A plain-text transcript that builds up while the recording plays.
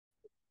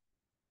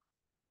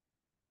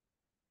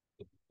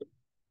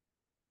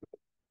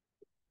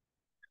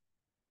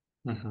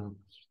Mhm.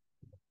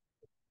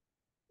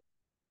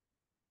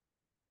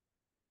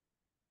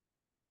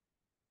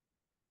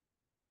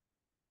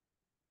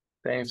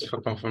 Thanks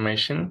for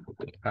confirmation.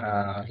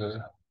 Uh,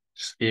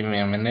 just give me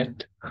a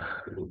minute.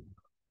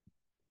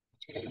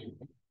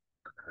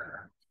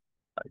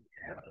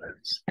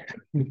 Let's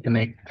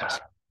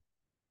connect.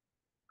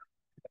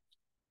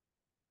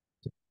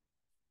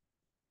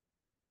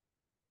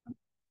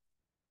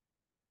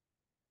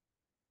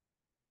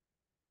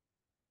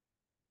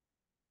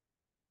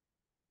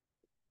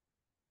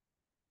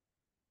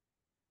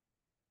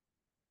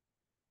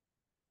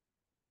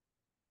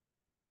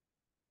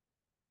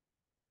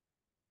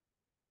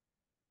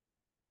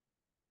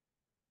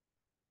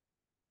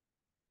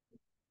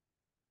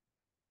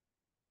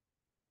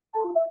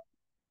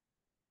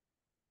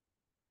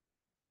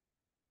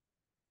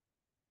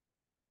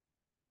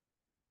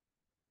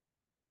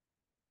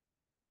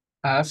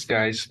 As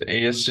guys,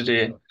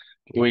 yesterday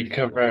we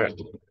covered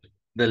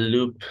the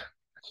loop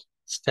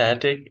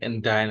static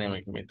and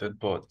dynamic method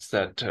both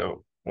that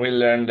we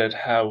learned that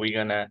how we're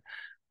gonna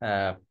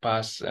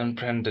pass and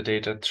print the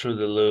data through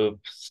the loop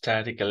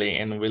statically,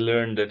 and we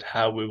learned that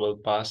how we will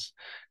pass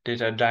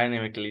data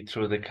dynamically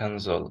through the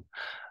console.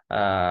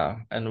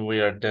 And we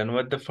are done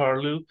with the for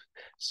loop.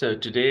 So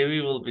today we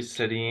will be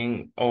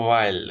studying a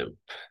while loop.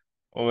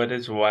 What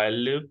is while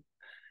loop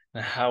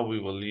and how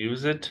we will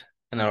use it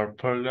in our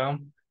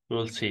program? We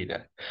will see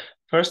that.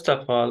 First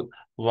of all,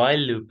 while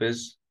loop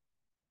is,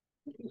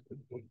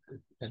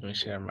 let me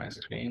share my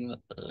screen.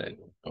 Let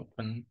me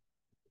open.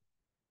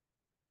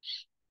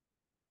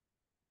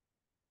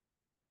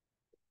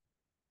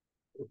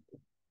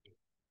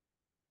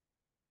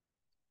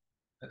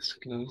 Let's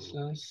close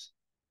this.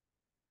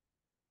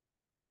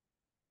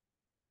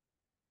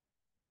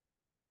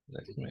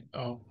 Let me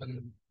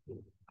open.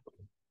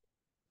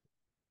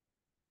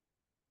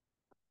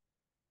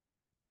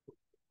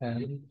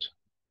 And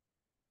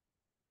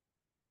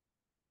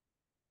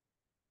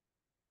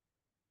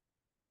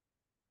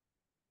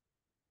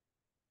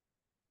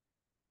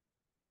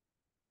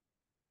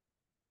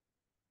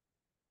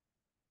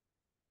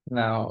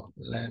now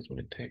let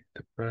me take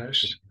the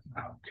brush.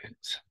 Okay.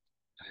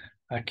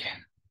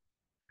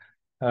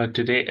 Okay.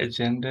 Today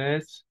agenda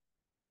is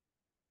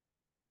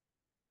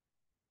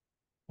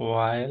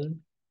while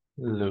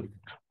loop.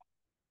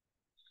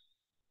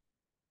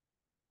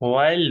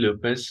 While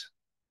loop is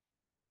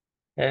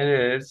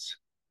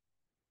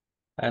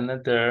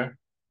another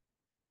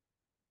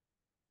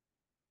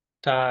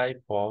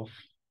type of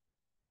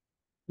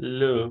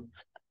loop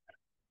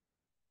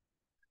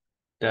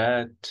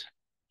that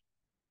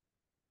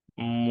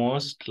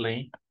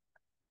mostly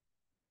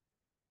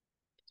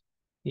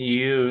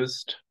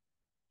used,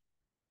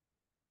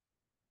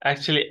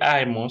 actually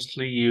I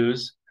mostly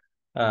use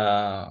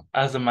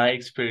as my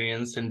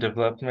experience in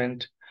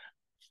development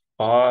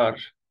for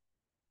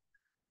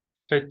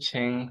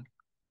fetching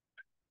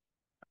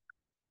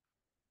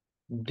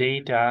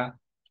data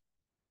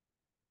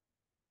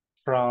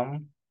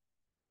from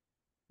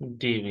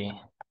DB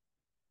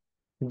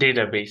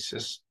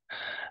databases.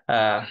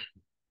 Uh,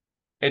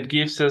 it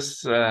gives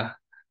us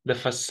the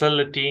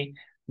facility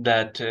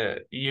that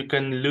you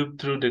can loop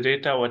through the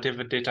data,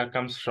 whatever data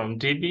comes from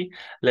DB.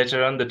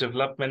 Later on, the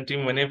development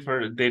team,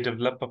 whenever they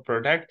develop a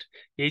product,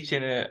 each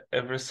and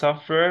every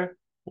software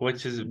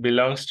which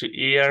belongs to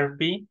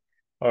ERP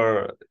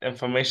or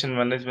information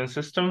management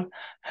system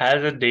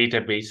has a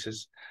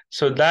databases.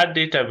 So that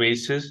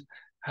databases,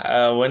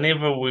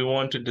 whenever we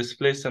want to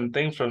display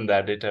something from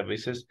that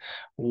databases,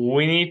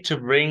 we need to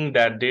bring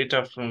that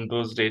data from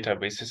those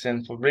databases.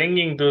 And for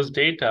bringing those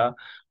data,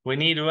 we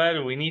need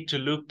to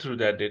loop through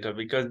that data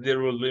because there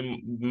will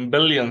be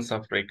billions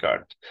of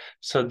records.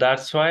 So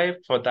that's why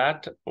for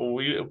that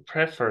we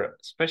prefer,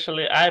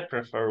 especially I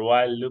prefer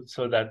while loop,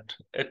 so that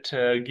it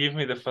gives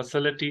me the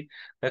facility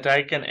that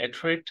I can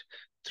iterate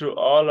through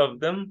all of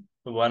them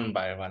one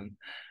by one.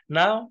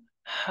 Now,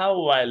 how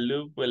while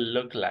loop will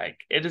look like?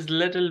 It is a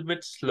little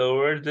bit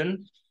slower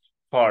than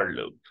for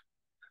loop.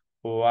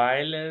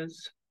 While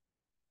is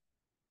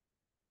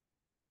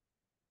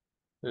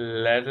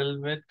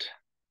little bit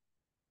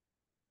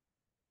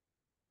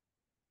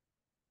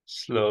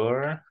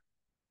slower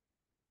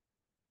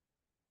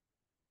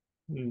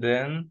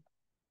than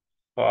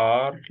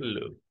for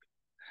loop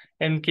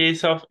in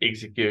case of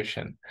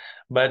execution,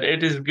 but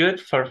it is good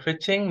for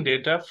fetching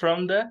data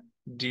from the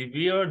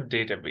DB or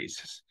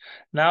databases.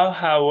 Now,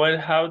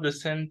 how the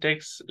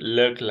syntax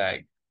look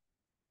like?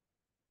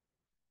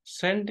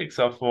 Syntax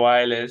of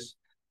while is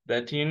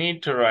that you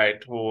need to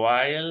write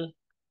while,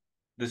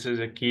 this is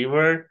a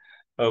keyword,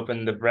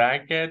 open the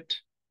bracket.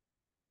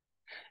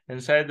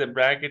 Inside the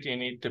bracket, you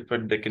need to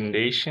put the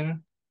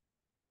condition.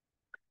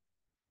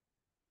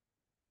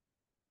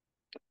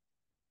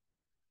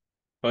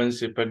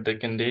 Once you put the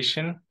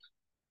condition,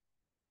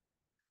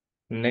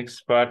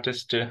 next part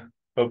is to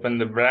open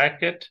the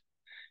bracket.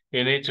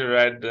 You need to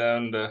write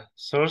down the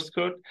source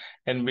code,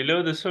 and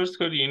below the source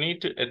code, you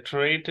need to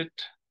iterate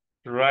it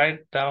right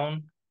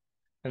down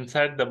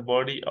inside the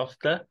body of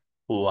the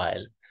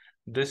while.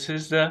 This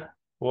is the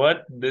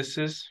what? This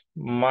is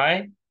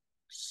my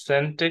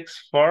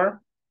syntax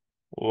for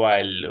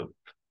while loop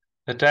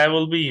that I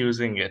will be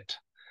using it.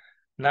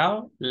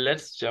 Now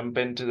let's jump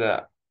into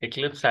the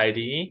Eclipse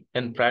IDE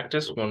and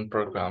practice one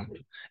program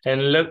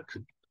and look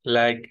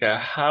like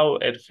how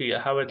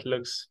it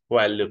looks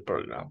while loop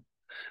program.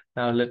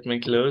 Now let me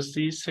close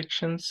these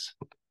sections.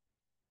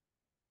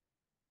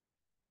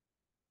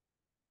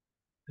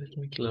 Let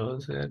me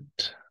close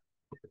it.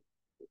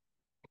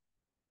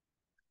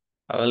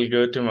 I will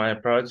go to my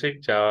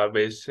project, Java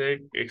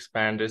Basic,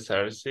 expand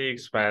SRC,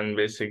 expand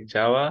Basic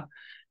Java,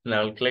 and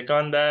I'll click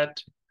on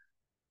that.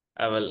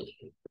 I will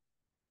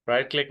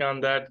right click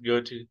on that,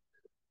 go to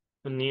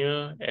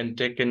new and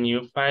take a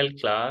new file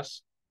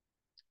class.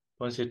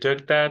 Once you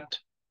took that,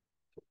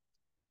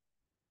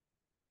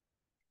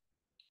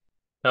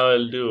 now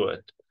I'll do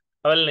it.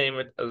 I will name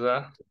it as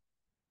a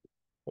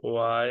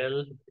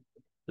while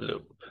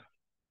loop.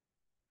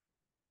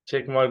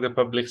 Check mark the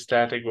public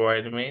static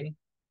void main.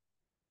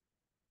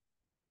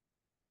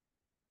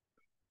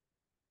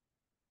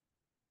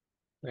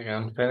 I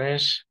can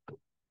finish.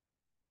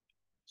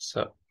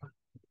 So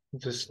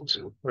just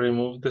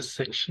remove this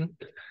section.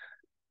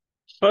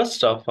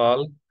 First of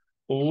all,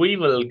 we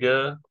will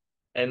go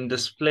and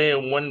display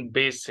one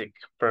basic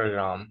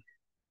program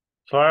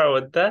for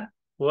with the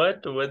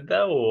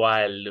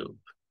while loop.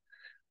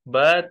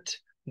 But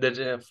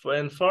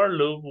in for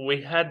loop,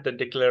 we had the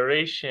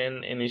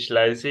declaration,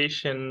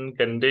 initialization,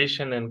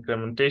 condition,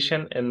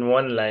 incrementation in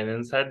one line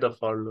inside the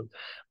for loop.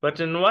 But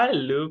in while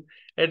loop,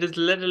 it is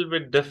a little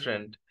bit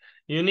different.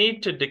 You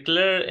need to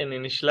declare an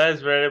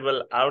initialize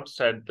variable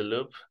outside the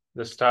loop,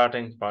 the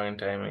starting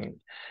point, I mean.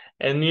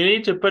 And you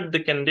need to put the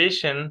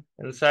condition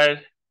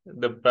inside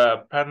the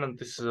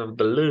parenthesis of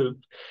the loop,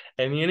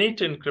 and you need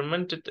to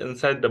increment it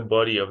inside the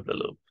body of the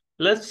loop.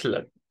 Let's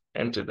look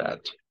into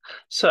that.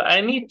 So I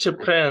need to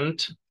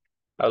print,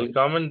 I'll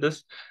comment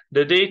this,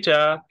 the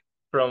data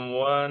from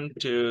 1,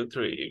 2,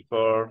 3,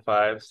 4,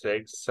 5,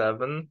 6,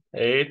 7,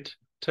 8,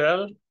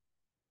 12,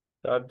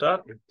 dot,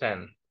 dot,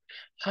 10.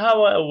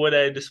 How would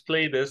I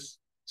display this?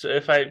 So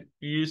if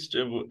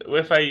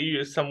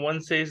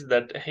someone says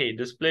that, hey,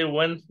 display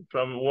one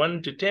from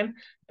 1 to 10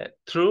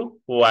 through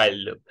while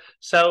loop.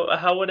 So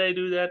how would I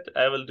do that?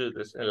 I will do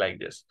this like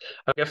this.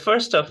 Okay,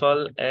 first of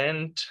all,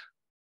 and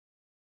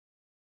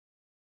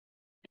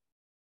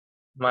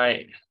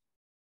my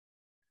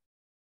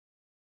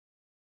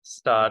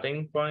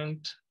starting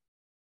point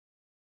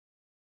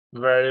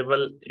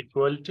variable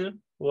equal to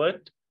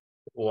what?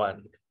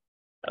 1.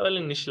 I will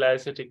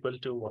initialize it equal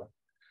to 1.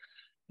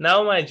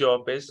 Now my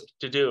job is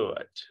to do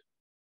it.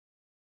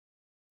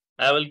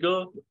 I will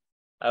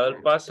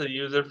pass a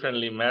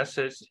user-friendly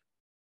message,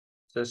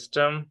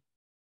 system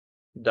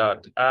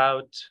dot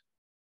out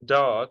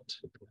dot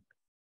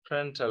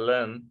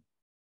println.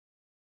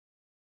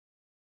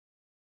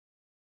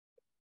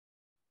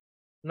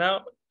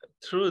 Now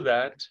through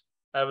that,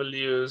 I will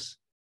use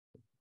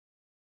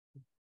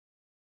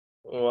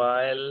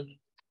while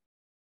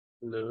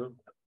loop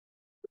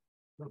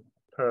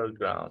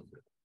program.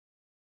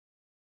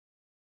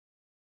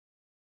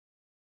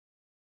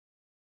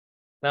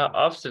 Now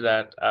after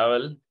that, I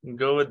will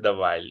go with the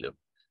while loop.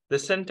 The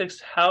syntax,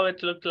 how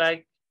it look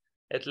like?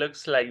 It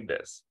looks like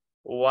this.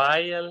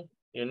 While,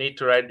 you need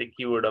to write the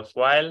keyword of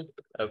while,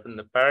 open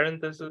the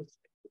parenthesis,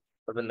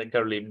 open the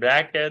curly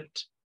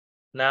bracket.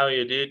 Now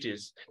your duty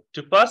is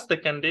to pass the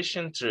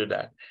condition through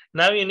that.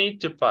 Now you need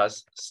to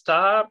pass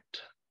start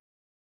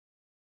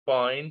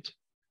point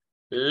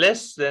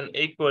less than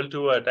equal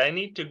to what? I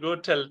need to go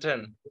till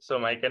 10. So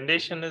my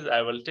condition is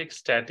I will take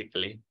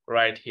statically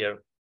right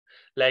here,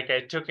 like I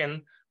took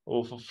in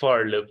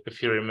for loop,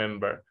 if you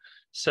remember.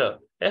 So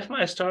if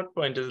my start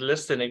point is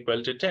less than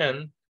equal to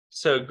 10,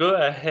 so go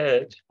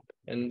ahead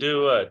and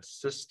do what?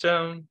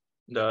 System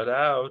dot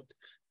out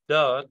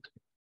dot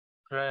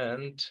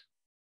print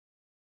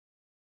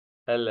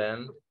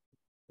ln.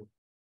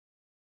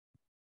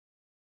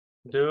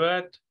 Do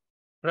it.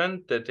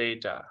 Print the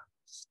data.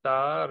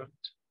 Start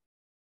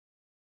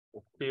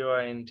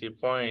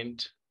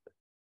point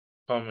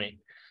for me.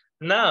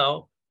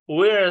 Now,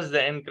 where is the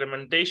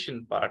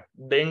incrementation part?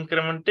 The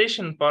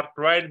incrementation part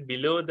right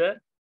below the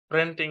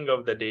printing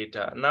of the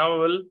data. Now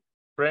we'll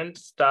print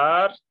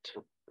start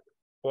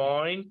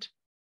point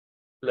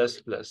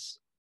plus plus.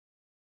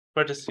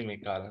 Put a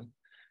semicolon.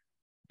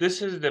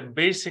 This is the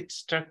basic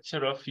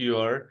structure of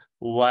your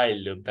while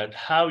loop. That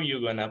how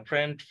you're gonna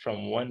print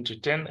from 1 to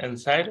 10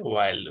 inside a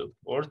while loop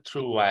or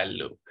through while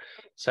loop.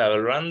 So I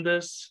will run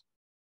this.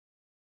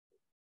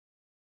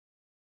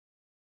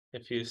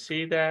 If you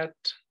see that,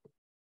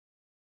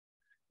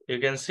 you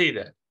can see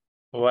that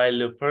while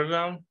loop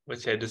program,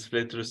 which I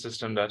display through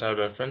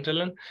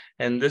system.out.println,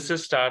 and this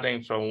is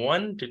starting from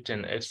 1 to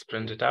 10. It's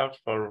printed out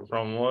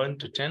from 1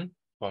 to 10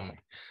 for me.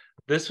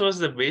 This was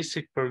the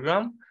basic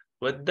program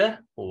with the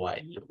while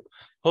loop.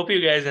 Hope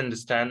you guys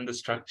understand the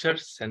structure,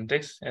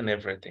 syntax, and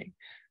everything.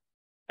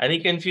 Any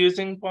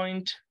confusing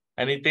point?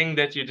 Anything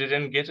that you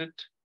didn't get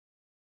it?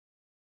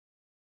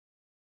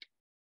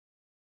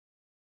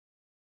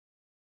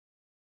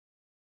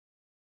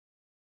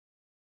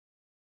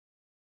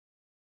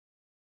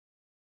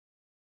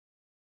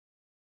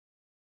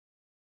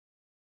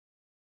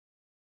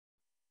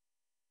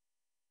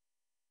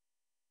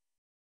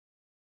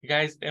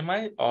 Guys, am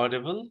I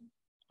audible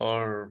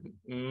or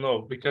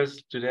no?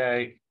 Because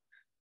today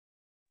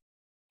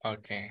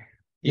okay.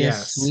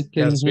 Yes, we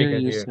Yes, can we hear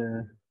can you, hear.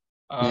 sir.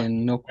 Okay,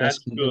 And no that's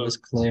question, it cool. was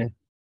clear.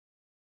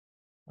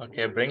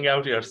 Okay, bring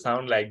out your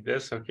sound like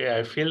this. Okay,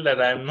 I feel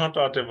that I'm not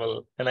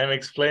audible and I'm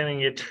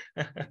explaining it.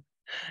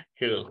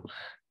 Cool.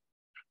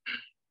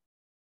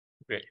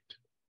 Great.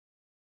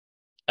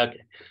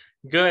 Okay,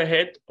 go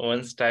ahead.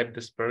 Once type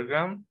this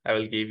program. I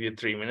will give you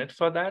 3 minutes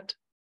for that.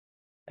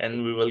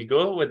 And we will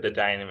go with the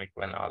dynamic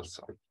one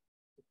also.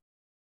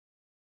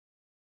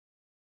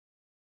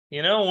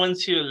 You know,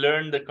 once you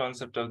learn the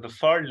concept of the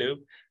for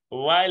loop,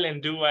 while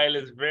and do while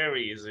is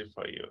very easy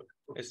for you.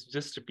 It's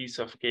just a piece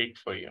of cake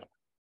for you.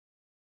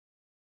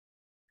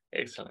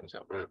 Excellent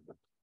job.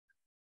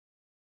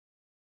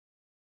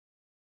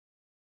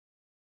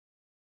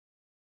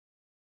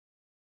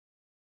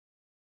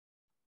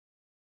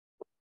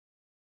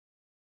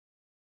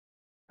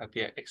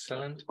 Okay,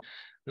 excellent.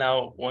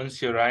 Now,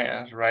 once you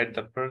write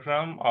the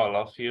program, all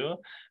of you,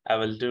 I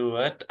will do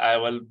it. I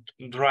will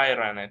dry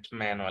run it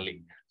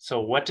manually. So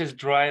what is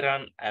dry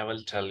run? I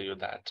will tell you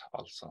that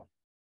also.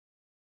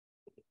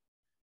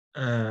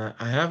 I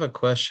have a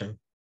question.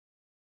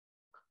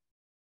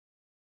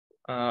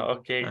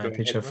 Okay, go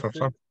Teacher ahead, for Mr.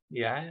 fun.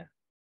 Yeah.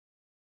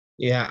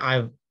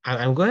 Yeah,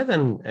 I'm go ahead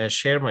and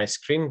share my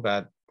screen,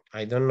 but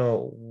I don't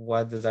know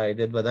what did I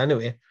did. But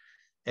anyway,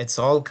 it's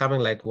all coming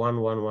like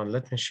 111.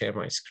 Let me share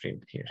my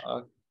screen here.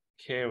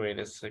 Okay, wait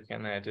a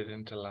second. I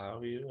didn't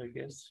allow you, I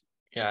guess.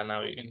 Yeah,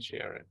 now you can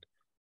share it.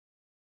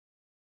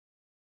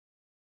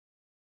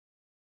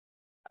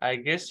 I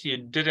guess you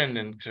didn't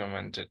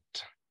increment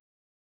it.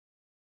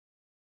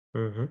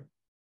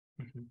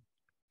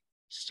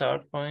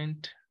 Start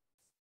point.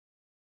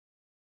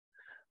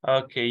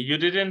 Okay, you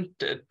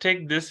didn't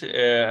take this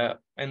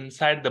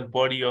inside the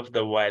body of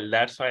the while.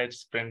 That's why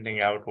it's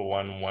printing out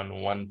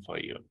 111 for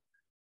you.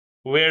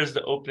 Where's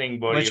the opening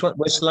body? Which one?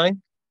 Which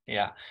line?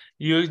 Yeah,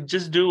 you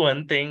just do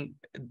one thing,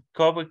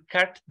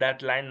 cut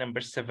that line number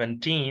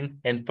 17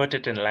 and put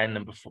it in line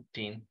number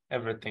 14.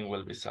 Everything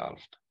will be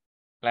solved.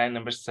 Line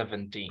number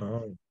 17.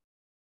 Oh.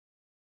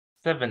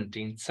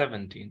 17.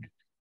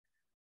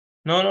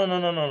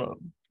 No.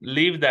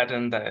 Leave that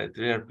in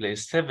their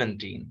place.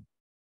 17.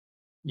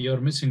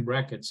 You're missing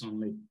brackets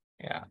only.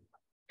 Yeah.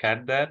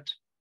 Cut that.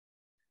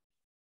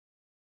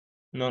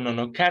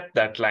 No. Cut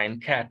that line.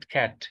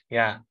 Cut.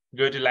 Yeah.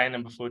 Go to line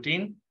number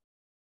 14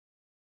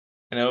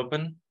 and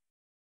open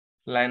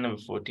line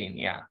number 14.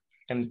 Yeah.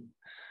 And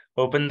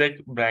open the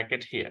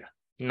bracket here.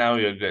 Now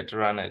you're good.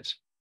 Run it.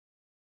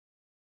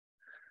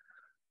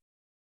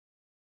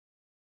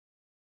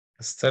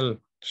 Still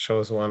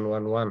shows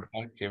 111.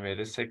 Okay, wait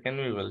a second.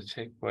 We will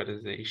check what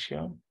is the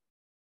issue.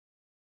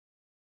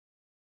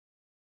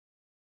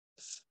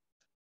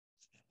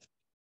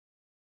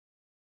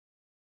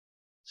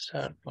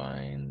 Start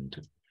point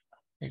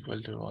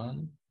equal to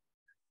 1.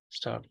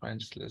 Start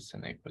point is less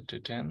than equal to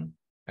 10.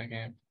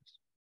 Okay.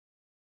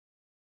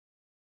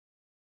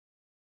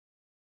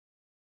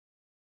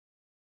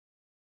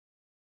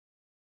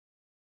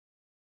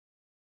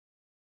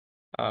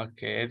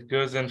 Okay, it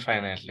goes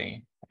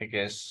infinitely, I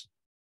guess.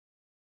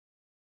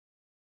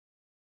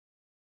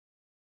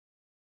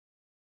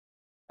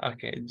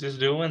 Okay, just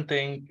do one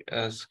thing.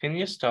 Can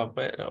you stop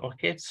it?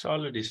 Okay, it's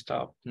already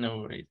stopped. No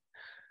worries.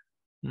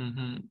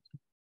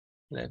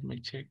 Let me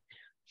check.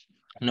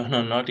 No,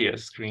 not your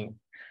screen.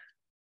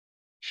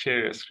 Share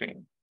your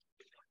screen.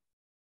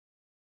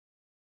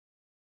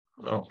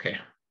 Okay.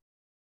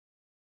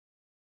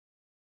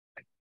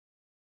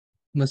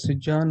 Mr.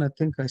 John, I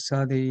think I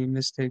saw the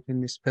mistake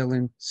in the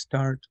spelling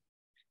start.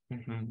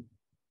 It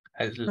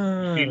feels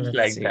Let's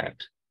like see.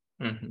 that.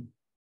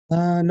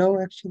 No,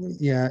 actually,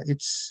 yeah,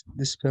 it's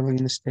the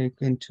spelling mistake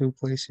in two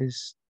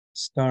places.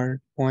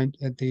 Start point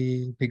at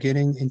the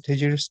beginning,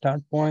 integer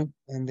start point,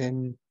 and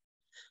then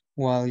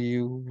while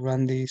you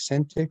run the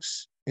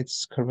syntax,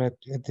 it's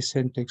correct at the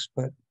syntax,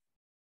 but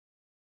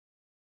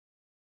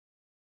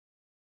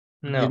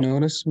No. you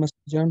notice, Mr.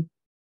 John?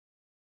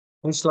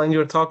 Which line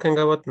you're talking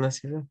about,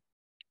 Nasir?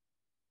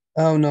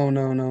 Oh, no,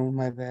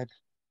 my bad.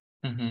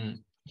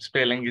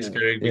 Spelling is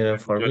correct Yeah,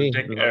 because for it will me,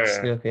 take looks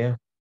error. good, yeah.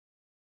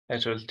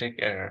 It will take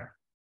error.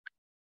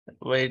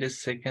 Wait a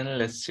second.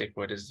 Let's check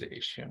what is the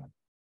issue.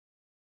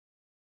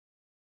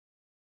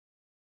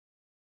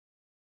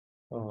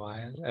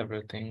 While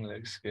everything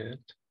looks good.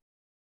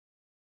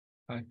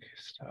 Okay,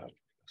 start.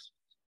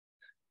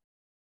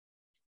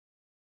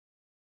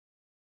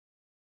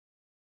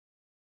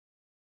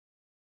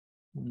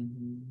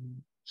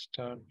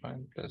 Start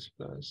point plus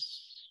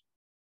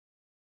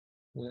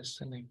less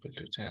than equal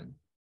to 10.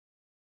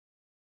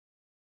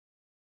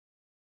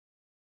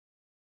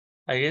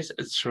 I guess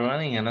it's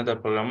running another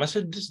program. I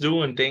should just do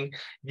one thing.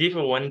 Give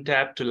a one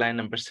tab to line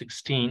number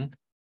 16.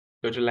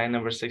 Go to line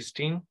number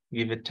 16.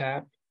 Give a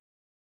tab.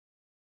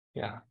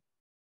 Yeah.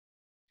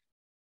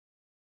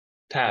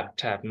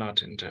 Tab,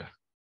 not enter.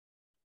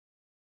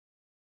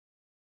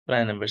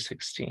 Line number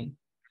 16.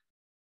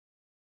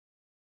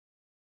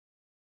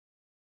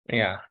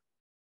 Yeah.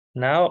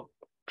 Now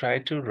Try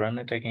to run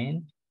it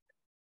again.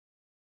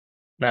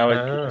 Now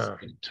it looks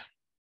good.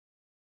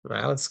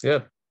 Now it's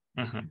good.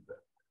 Mm-hmm.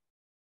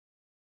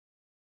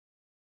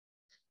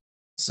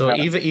 So Now,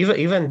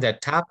 even the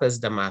tap is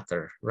the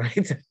matter,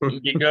 right?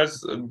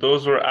 because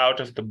those were out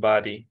of the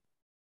body.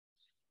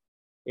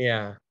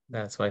 Yeah,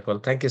 that's my call.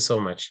 Thank you so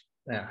much.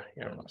 Yeah,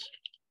 you're most.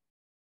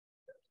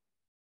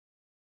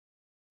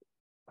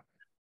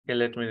 Okay,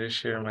 let me just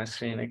share my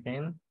screen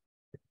again.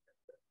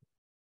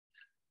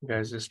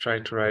 Guys, just try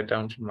to write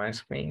down to my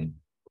screen.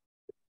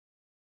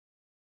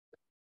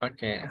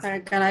 Okay.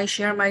 Can I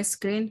share my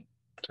screen?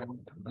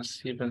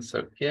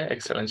 Yeah,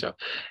 excellent job.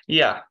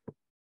 Yeah.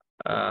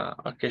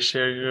 Okay,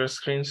 share your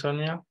screen,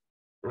 Sonia.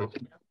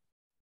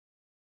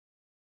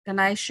 Can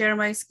I share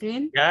my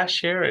screen? Yeah,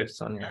 share it,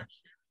 Sonia.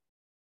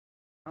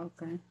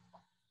 Okay.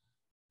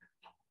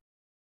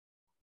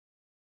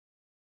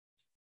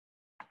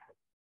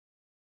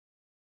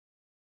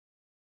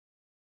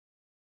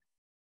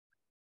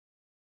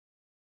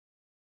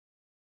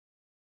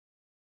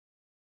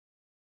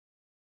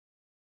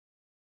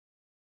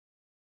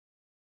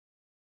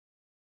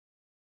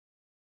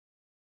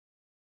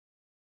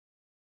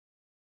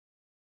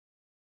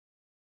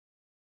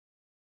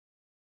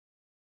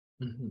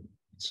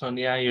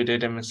 Sonia, you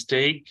did a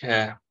mistake.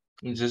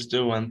 You just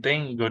do one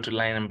thing. Go to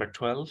line number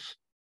 12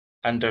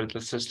 under the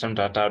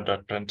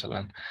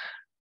system.out.println.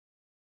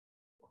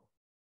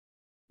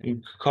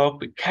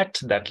 Cut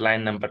that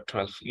line number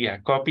 12. Yeah,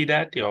 copy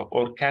that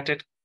or cut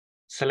it.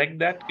 Select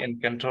that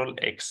and Control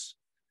X.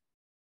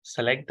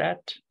 Select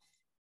that.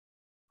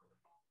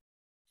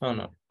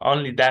 No,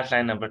 only that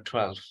line number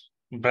 12.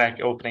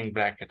 Opening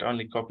bracket.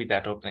 Only copy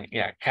that opening.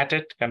 Yeah, cut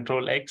it.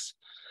 Control X.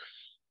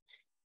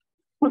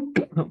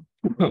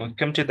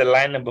 Come to the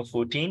line number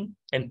 14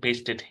 and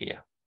paste it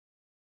here.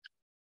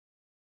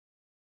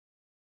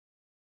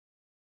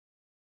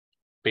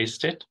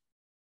 Paste it.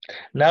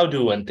 Now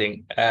do one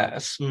thing.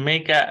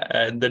 Make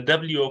the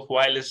W of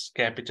while is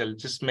capital.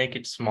 Just make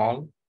it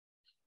small.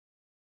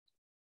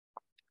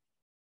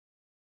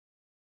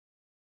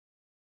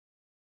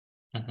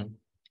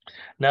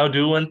 Now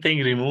do one thing.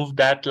 Remove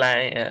that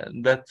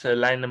line. That's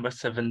line number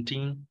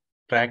 17.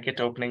 Bracket,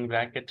 opening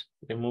bracket.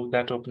 Remove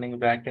that opening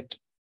bracket.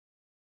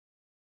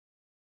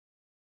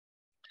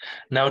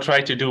 Now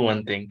try to do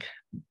one thing.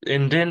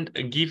 And then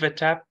give a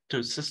tab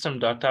to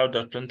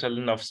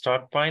system.out.println of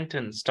start point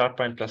and start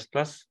point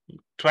plus.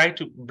 Try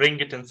to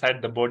bring it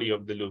inside the body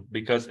of the loop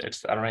because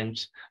it's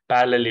arranged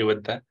parallelly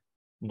with the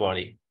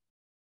body.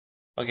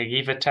 Okay,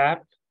 give a tab.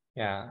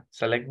 Yeah,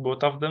 select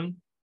both of them.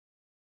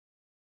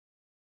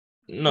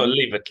 No,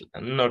 leave it.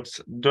 No,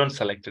 don't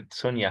select it,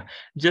 Sonia.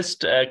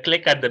 Just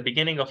click at the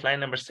beginning of line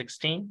number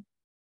 16.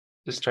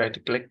 Just try to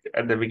click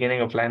at the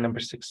beginning of line number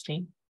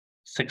 16.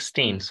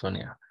 16,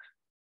 Sonia.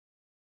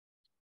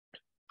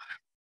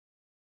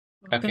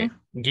 Okay.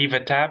 Give a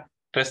tab.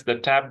 Press the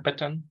tab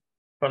button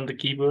from the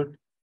keyboard.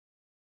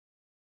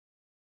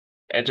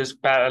 It is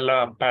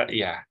parallel.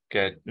 Yeah,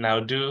 good. Now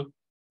do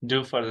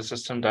for the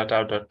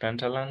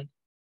system.out.println.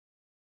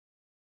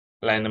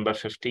 Line number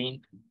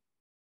 15.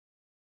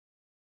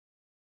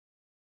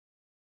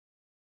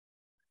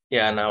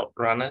 Yeah, now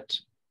run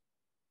it.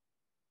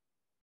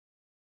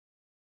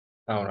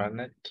 Now run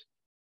it.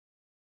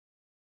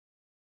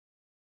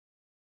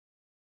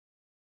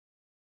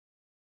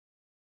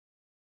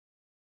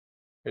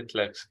 It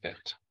looks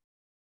good.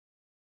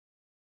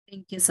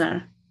 Thank you,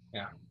 sir.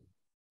 Yeah.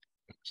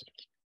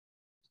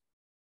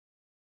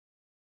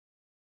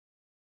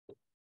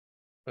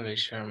 Let me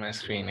share my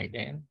screen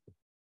again.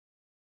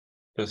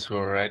 Those who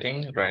are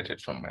writing, write it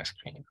from my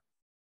screen.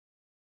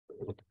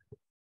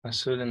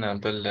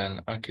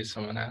 Okay,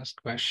 someone asked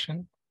a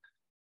question.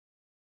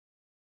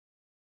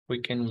 We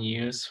can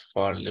use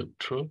for loop,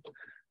 true.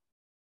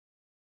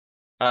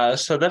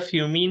 So if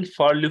you mean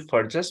for loop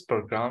for this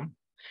program,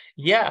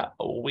 yeah,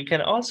 we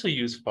can also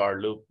use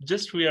for loop.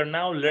 Just we are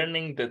now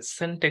learning the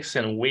syntax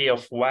and way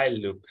of while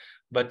loop.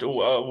 But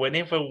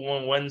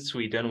once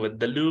we're done with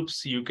the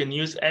loops, you can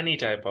use any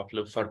type of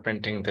loop for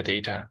printing the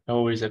data.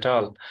 No worries at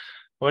all.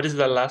 What is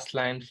the last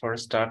line for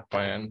start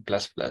point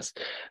plus?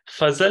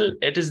 Fazal,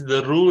 it is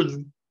the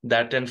rule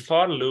that in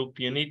for loop,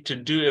 you need to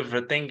do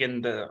everything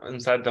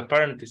inside the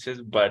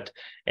parentheses, but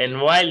in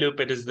while loop,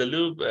 it is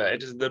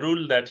the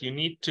rule that you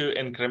need to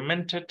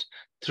increment it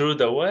through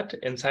the what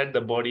inside the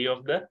body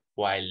of the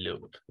while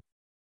loop.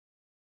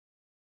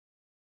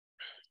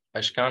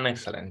 Ashkan,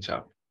 excellent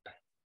job.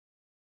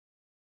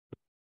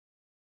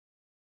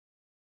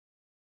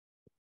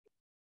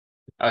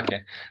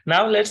 Okay,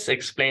 now let's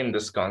explain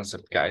this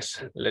concept,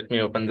 guys. Let me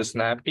open the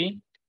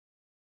Snappy.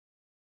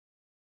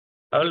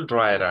 I'll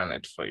dry run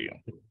it for you.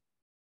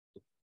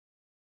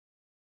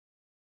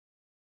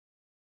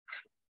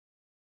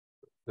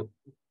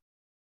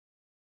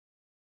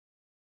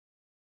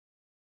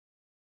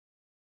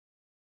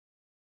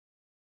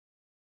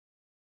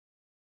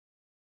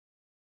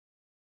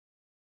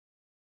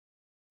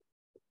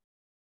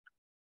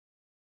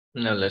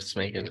 Now let's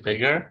make it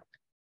bigger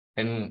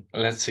and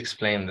let's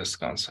explain this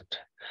concept.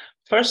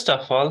 First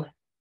of all,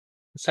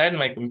 inside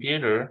my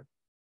computer,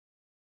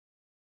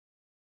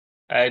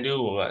 I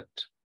do what?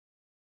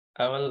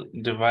 I will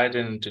divide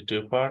it into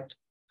two parts.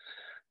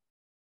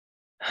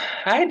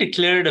 I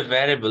declared a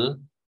variable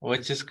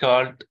which is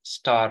called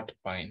start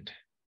point.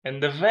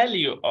 And the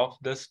value of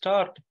the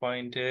start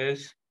point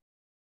is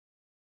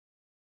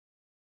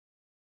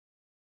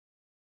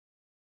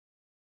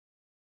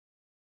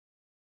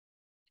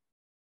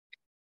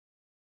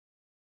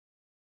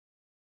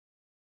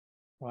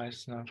why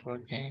it's not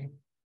working?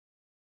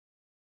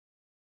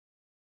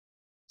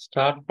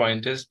 Start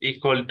point is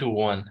equal to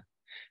 1.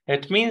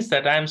 It means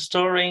that I'm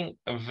storing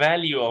a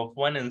value of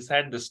 1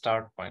 inside the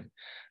start point.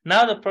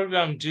 Now the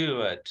program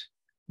do it.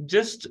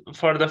 Just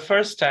for the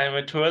first time,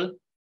 it will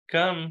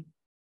come.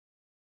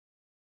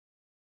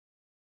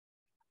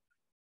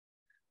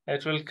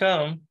 It will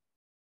come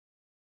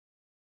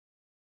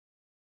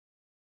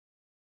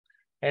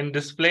and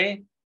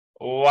display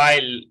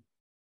while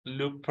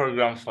loop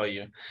program for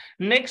you.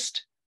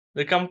 Next,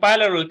 the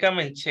compiler will come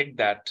and check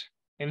that.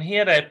 And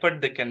here I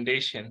put the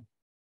condition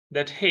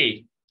that,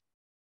 hey,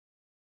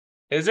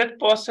 is it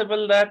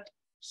possible that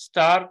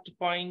start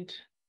point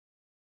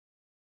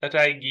that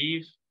I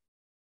give,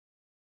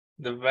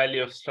 the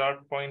value of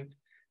start point,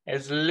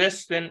 is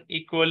less than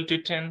equal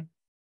to 10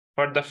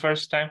 for the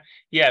first time?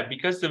 Yeah,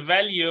 because the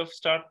value of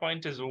start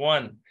point is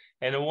 1,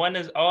 and 1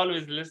 is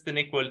always less than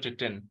equal to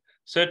 10.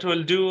 So it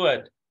will do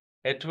what?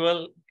 It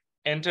will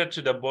enter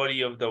to the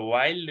body of the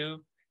while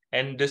loop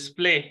and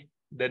display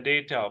the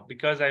data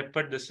because I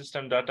put the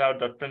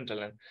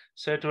system.out.println.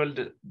 So it will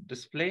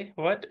display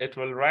what? It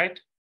will write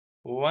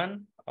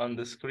 1 on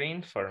the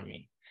screen for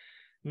me.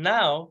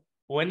 Now,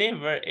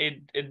 whenever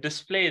it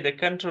display, the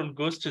control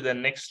goes to the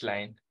next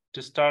line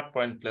to start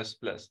point plus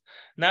plus.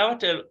 Now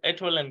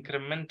it will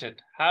increment it.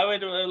 How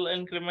it will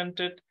increment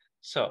it?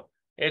 So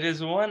it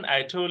is 1.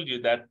 I told you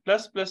that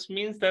plus plus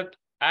means that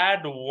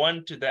add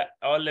 1 to the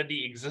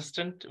already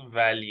existent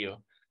value.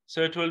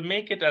 So it will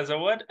make it as a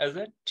what? As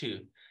a 2.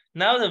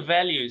 Now the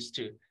value is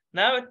 2.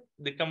 Now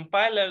the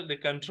compiler, the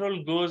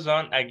control goes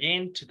on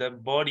again to the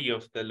body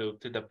of the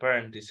loop, to the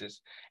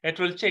parenthesis. It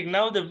will check.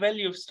 Now the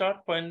value of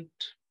start point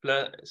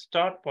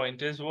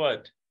is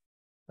what?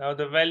 Now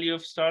the value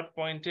of start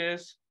point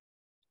is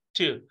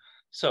 2.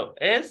 So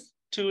is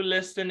 2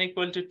 less than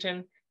equal to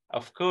 10?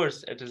 Of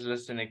course, it is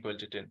less than equal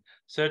to 10.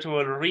 So it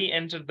will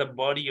re-enter the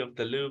body of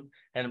the loop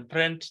and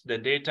print the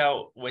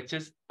data which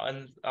is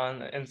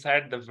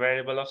inside the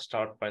variable of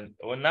start point.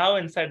 Well, now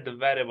inside the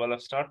variable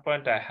of start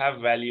point, I have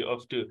value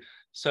of 2.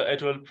 So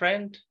it will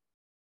print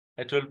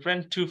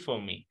 2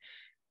 for me.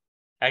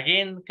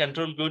 Again,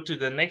 control go to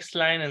the next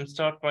line and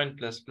start point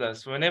plus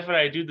plus. Whenever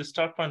I do the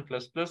start point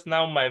plus plus,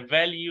 now my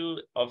value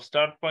of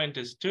start point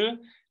is 2.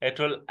 It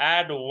will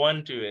add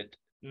 1 to it.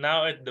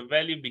 Now the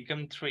value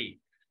become 3.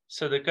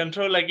 So the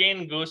control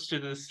again goes to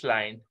this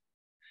line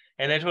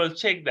and it will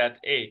check that,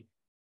 A,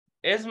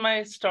 is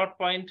my start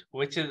point,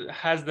 which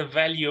has the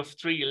value of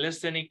 3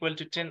 less than equal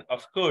to 10?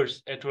 Of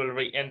course, it will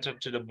re-enter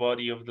to the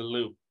body of the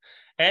loop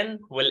and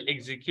will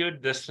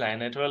execute this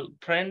line. It will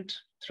print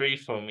 3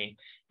 for me.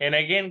 And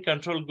again,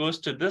 control goes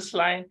to this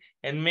line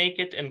and make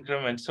it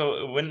increment.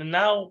 So when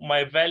now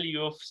my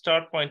value of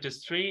start point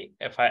is 3,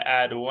 if I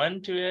add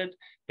 1 to it,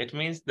 it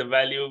means the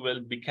value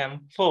will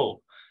become 4.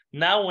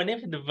 Now,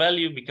 whenever the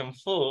value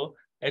becomes 4,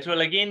 it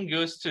will again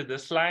goes to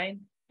this line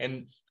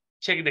and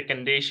check the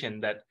condition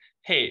that,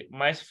 hey,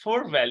 my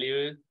 4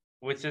 value,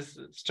 which is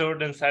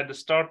stored inside the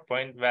start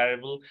point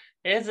variable,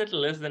 is it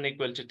less than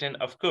equal to 10?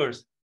 Of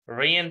course,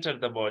 re-enter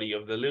the body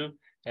of the loop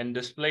and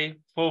display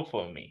 4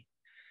 for me.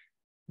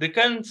 The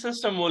current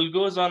system will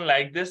goes on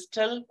like this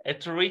till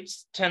it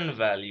reaches 10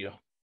 value.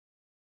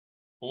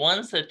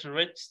 Once it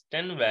reaches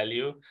 10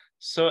 value,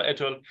 so it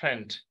will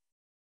print.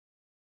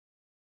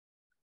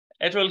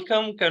 It will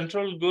come,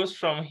 control goes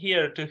from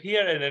here to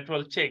here and it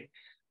will check.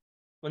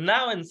 Well,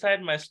 now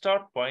inside my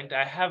start point,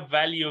 I have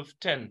value of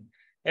 10.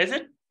 Is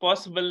it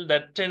possible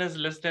that 10 is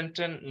less than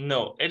 10?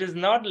 No, it is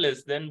not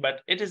less than,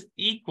 but it is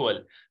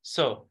equal.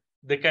 So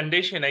the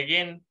condition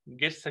again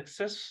gets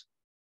success.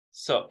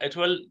 So it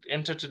will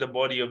enter to the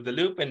body of the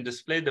loop and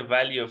display the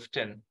value of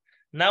 10.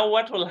 Now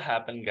what will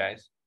happen,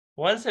 guys?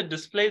 Once it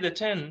display the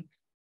 10,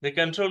 the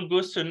control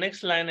goes to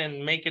next line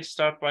and make it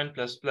start point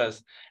plus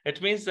plus.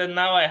 It means that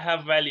now I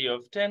have value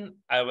of 10.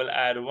 I will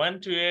add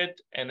 1 to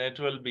it and it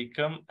will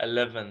become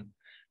 11.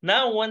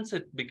 Now, once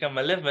it become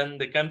 11,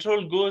 the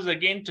control goes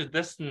again to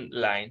this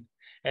line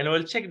and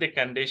will check the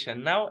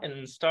condition. Now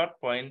in start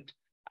point,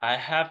 I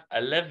have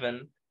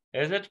 11.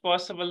 Is it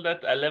possible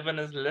that 11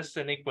 is less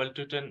than equal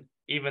to 10?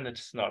 Even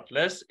it's not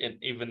less and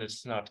even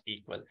it's not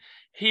equal.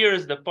 Here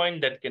is the point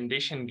that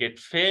condition get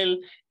fail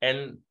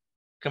and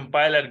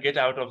compiler get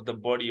out of the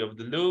body of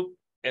the loop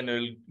and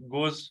it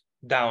goes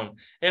down.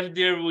 If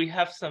there we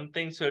have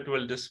something, so it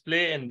will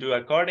display and do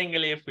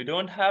accordingly. If we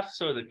don't have,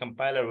 so the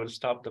compiler will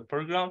stop the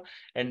program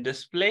and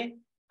display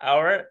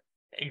our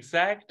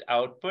exact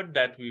output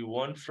that we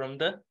want from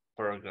the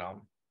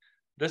program.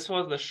 This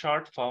was the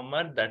short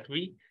format that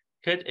we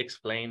could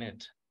explain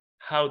it,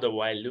 how the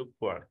while loop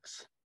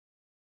works.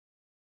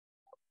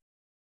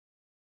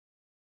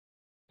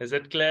 Is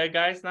it clear,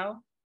 guys,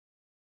 now?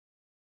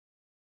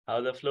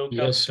 How the flow comes?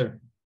 Yes, sir.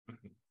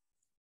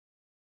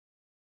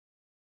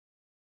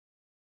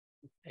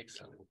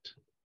 Excellent.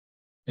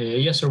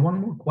 Yes, sir.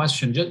 One more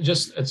question.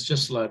 It's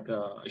just like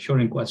a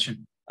shorting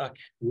question. Okay.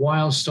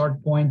 While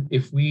start point,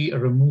 if we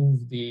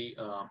remove the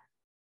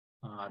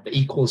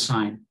equal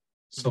sign,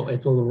 so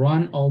it will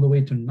run all the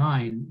way to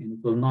 9 and it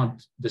will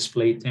not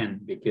display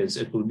 10 because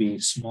it will be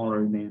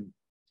smaller than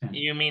 10.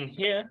 You mean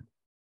here?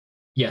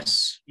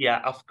 Yes. Yeah,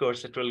 of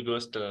course, it will go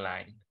till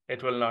 9.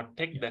 It will not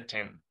take the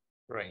 10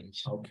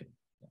 range. Okay.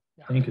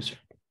 Yeah. Thank you, sir.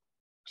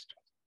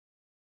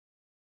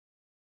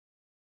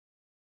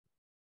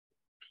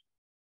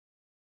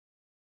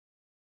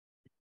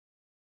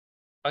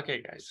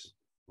 Okay, guys.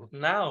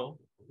 Now,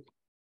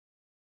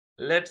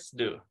 let's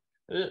do.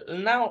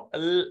 Now,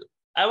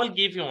 I will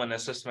give you one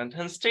assessment.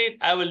 Instead,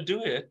 I will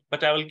do it,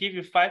 but I will give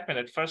you 5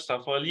 minutes. First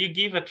of all, you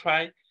give a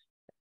try.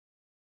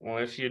 Well,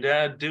 if you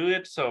do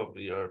it, so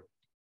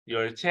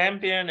you're a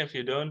champion. If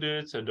you don't do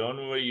it, so don't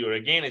worry, you're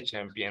again a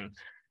champion.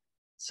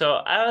 So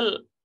I will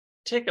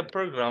take a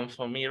program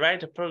for me,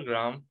 write a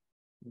program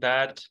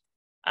that,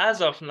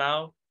 as of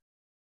now,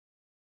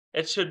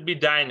 it should be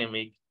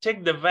dynamic.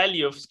 Take the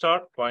value of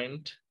start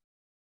point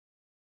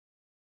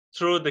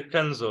through the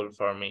console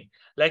for me.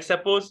 Like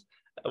suppose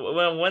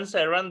once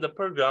I run the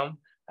program,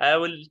 I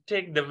will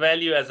take the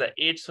value as a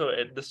 8. So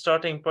the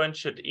starting point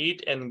should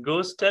 8 and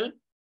goes till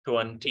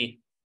 20.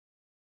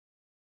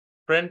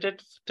 Print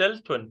it till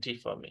 20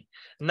 for me.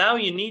 Now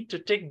you need to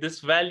take this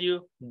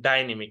value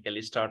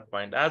dynamically, start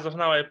point. As of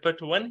now, I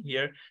put 1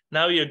 here.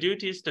 Now your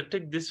duty is to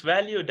take this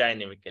value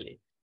dynamically.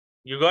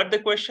 You got the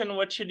question,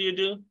 what should you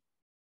do?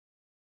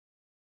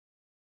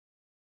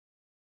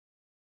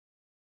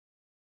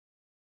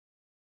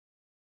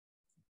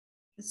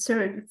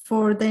 Sir,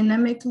 for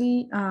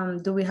dynamically,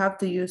 do we have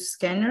to use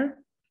scanner?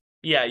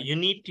 Yeah, you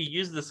need to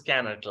use the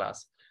scanner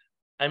class.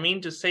 I mean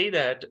to say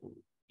that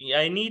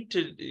I need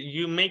to,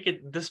 you make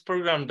it this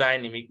program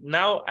dynamic.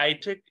 Now I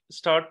took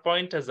start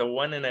point as a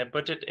 1 and I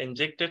put it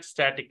injected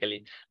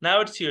statically.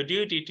 Now it's your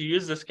duty to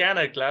use the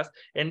scanner class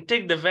and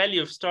take the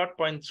value of start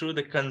point through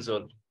the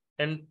console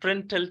and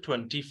print till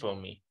 20 for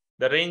me.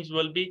 The range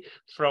will be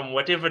from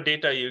whatever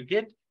data you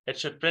get, it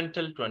should print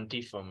till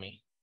 20 for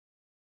me.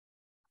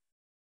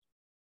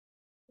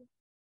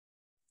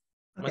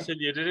 Okay. Masood,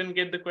 you didn't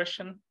get the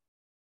question?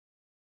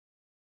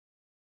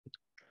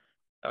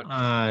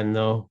 Okay.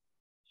 No.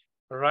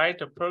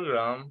 Write a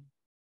program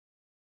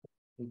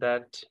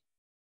that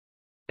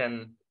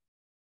can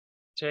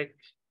check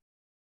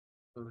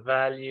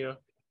value.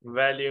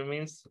 Value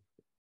means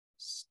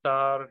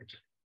start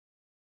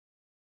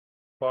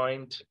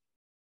point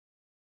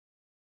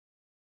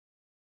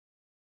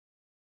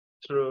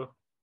through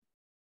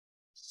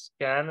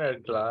scanner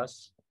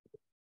class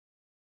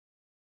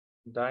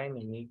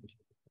dynamic,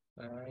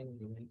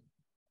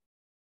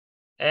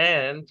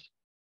 and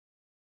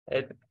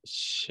it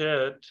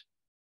should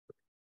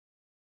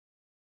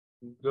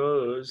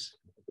goes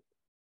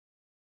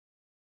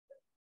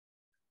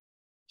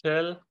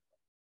till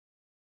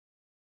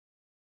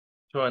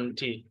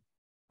 20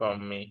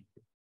 from me.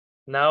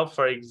 Now,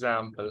 for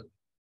example,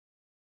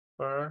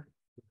 for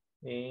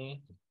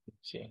a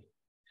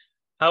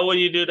how will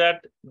you do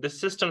that? The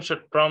system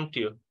should prompt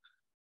you.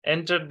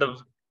 Enter the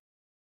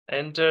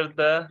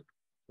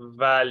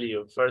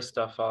value first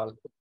of all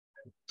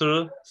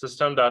through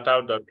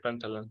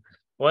system.out.println.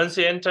 Once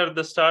you enter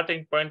the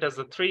starting point as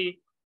a 3,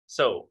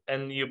 so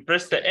and you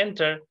press the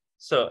enter,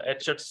 so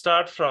it should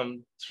start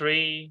from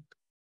 3,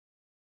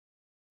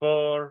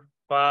 4,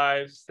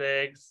 5,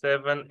 6,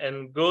 7,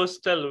 and goes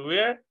till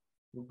where?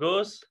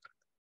 Goes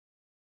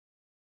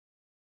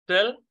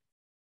till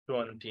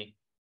 20.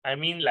 I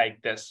mean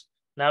like this.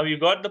 Now you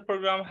got the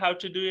program, how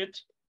to do it,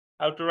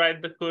 how to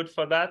write the code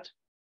for that.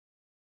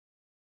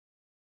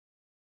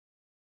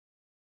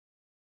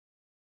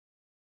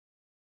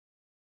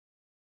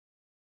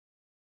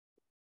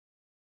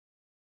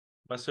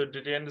 Masood,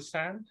 did you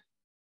understand?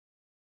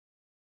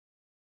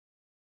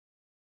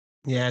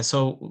 Yeah,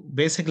 so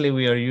basically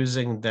we are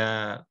using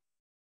the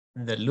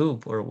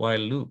loop or while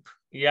loop.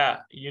 Yeah,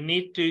 you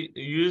need to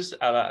use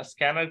a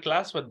scanner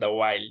class with the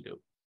while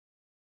loop.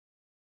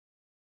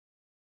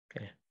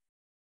 Okay.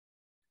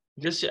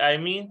 Just, I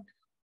mean,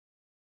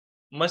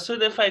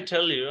 Masood, if I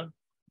tell you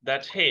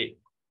that, hey,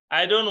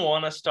 I don't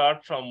want to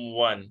start from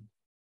 1.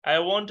 I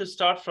want to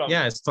start from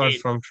Start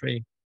 8. from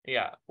 3.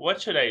 Yeah,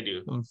 what should I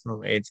do?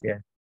 From 8, yeah.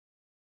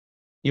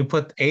 You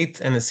put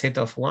 8 and a set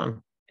of 1.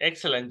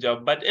 Excellent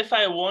job. But if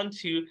I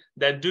want you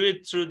that do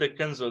it through the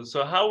console,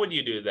 so how would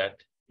you do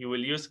that? You will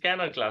use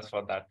scanner class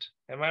for that.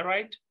 Am I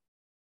right?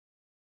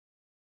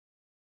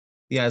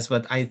 Yes,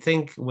 but I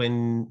think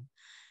when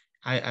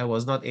I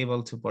was not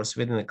able to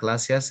participate in the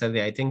class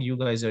yesterday, I think you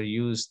guys are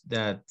used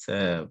that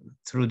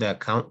through the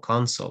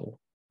console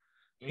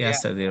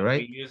yesterday,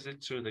 right? We use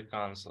it through the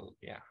console.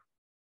 Yeah.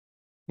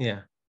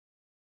 Yeah.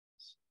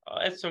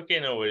 It's okay,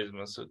 no worries,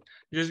 Masood.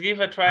 Just give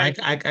a try.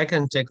 I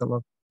can take a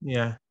look.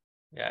 Yeah.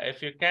 Yeah,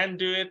 if you can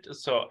do it,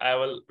 so I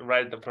will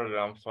write the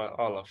program for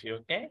all of you,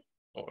 okay?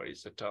 No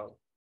worries at all.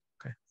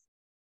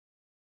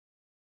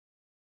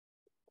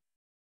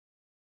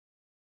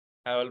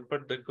 I will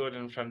put the code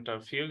in front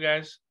of you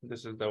guys.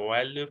 This is the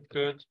while loop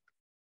code.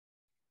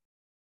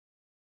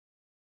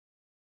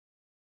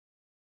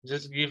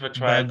 Just give a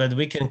try. But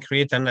we can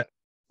create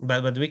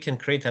but we can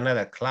create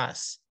another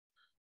class.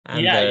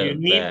 And yeah, you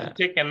need to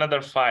take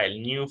another file,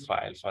 new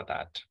file for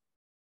that.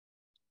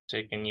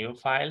 Take a new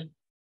file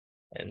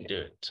and do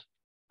it.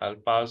 I'll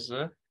pause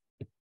the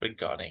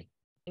recording.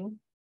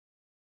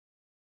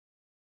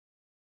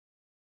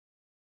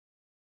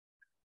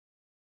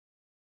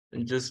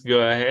 And just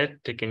go ahead,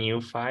 take a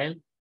new file,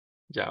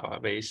 Java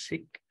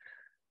basic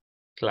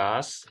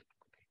class.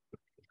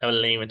 I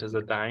will name it as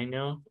a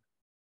dino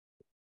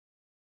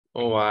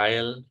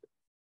while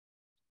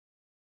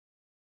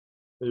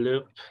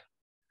loop.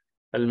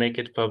 I'll make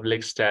it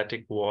public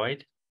static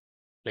void.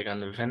 Click on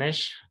the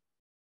finish.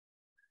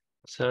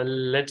 So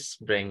let's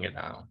bring it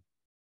down.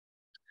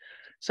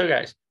 So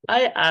guys,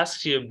 I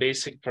asked you a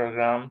basic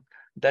program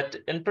that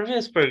in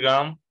previous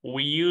program,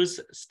 we use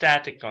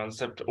static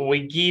concept.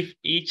 We give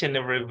each and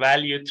every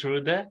value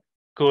through the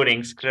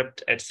coding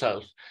script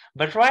itself.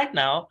 But right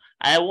now,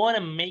 I want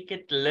to make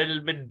it a little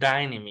bit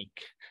dynamic.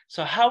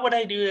 So how would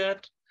I do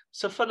that?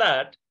 So for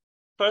that,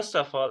 first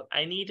of all,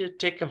 I need to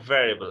take a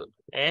variable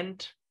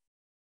and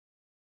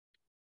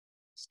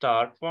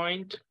start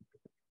point.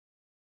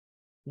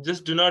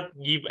 Just do not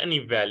give any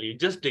value,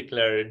 just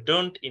declare it,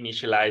 don't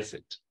initialize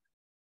it.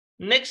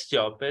 Next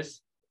job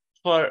is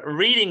for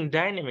reading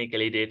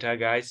dynamically data,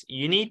 guys,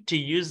 you need to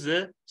use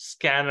the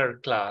scanner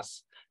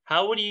class.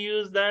 How would you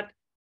use that?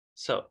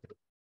 So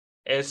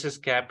S is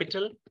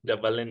capital,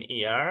 double N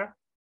ER.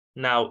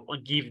 Now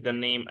give the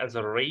name as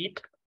a read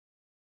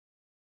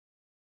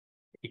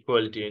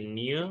equal to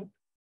new.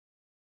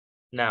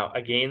 Now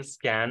again,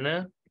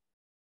 scanner.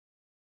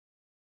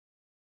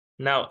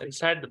 Now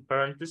inside the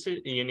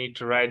parentheses, you need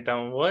to write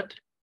down what?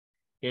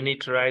 You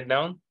need to write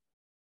down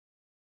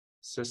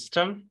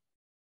system.n.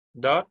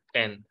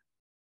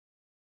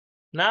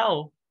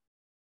 Now,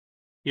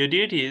 your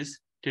duty is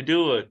to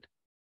do it.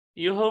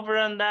 You hover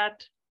on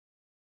that.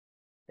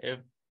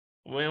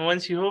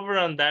 Once you hover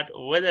on that,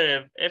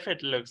 whether if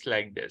it looks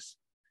like this,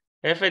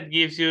 if it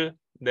gives you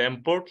the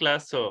import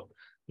class, so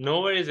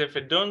no worries. If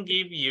it don't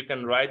give, you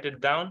can write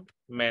it down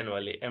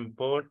manually.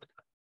 Import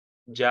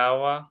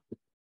Java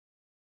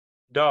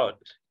dot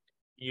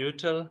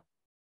util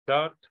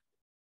dot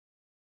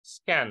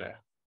scanner.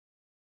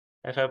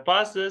 If I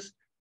pass this,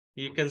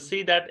 you can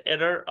see that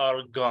error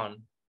are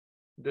gone.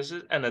 This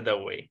is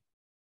another way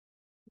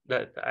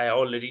that I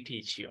already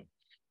teach you.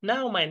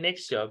 Now my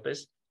next job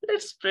is,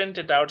 let's print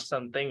it out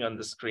something on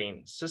the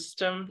screen.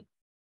 System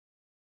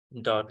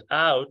dot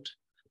out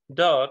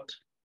dot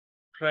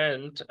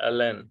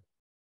println,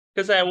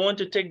 because I want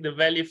to take the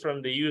value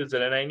from the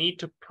user and I need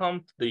to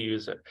prompt the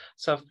user.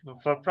 So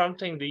for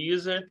prompting the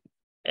user,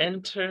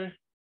 enter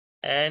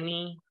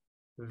any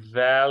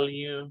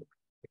value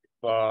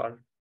for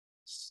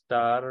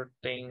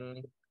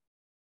starting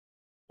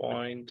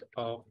point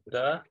of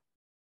the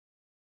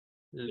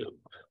loop.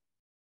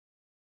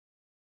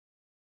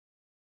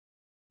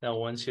 Now,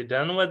 once you're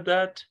done with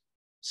that,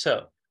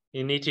 so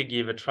you need to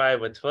give a try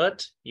with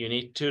what? You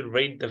need to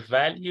read the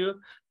value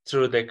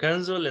through the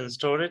console and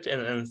store it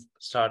in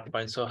start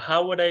point. So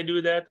how would I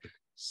do that?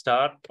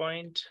 Start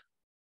point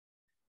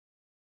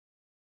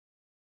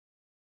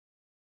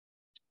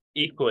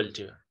equal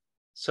to.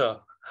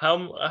 So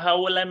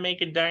how will I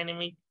make it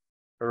dynamic?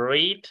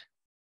 Read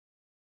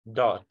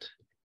dot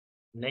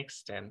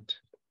next and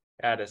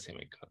add a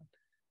semicolon.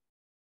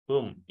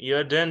 Boom,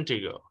 you're done to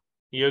go.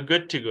 You're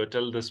good to go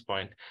till this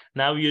point.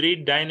 Now you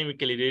read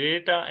dynamically the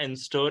data and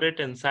store it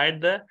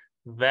inside the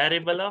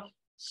variable of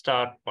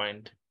start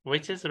point,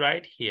 which is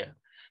right here.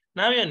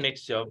 Now your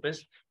next job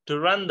is to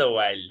run the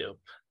while loop.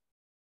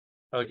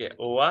 Okay,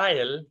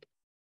 while.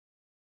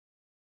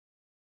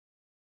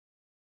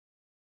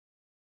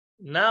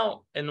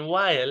 Now in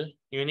while,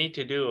 you need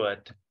to do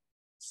what?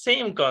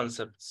 Same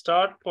concept,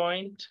 start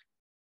point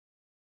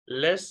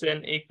less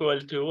than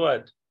equal to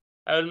what?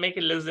 I will make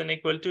it less than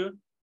equal to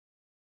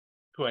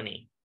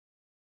 20.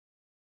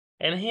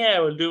 And here I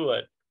will do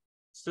what?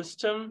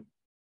 System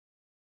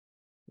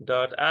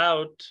dot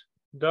out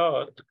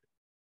dot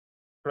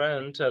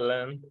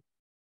println,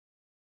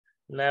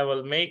 and I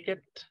will make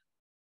it,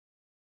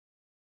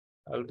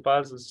 I'll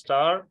pass a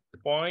start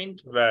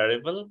point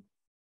variable.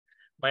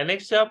 My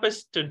next job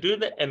is to do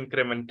the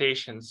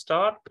incrementation,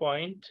 start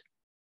point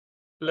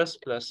plus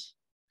plus.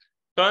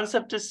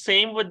 Concept is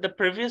same with the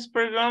previous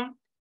program,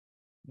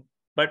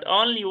 but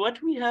only what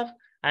we have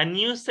a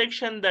new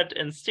section that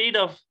instead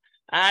of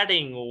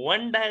adding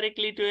 1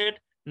 directly to it,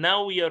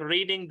 now we are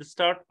reading the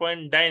start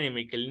point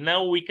dynamically.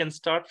 Now we can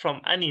start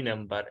from any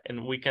number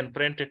and we can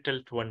print it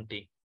till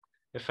 20.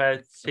 If I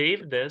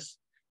save this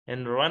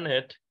and run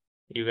it,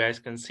 you guys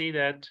can see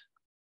that.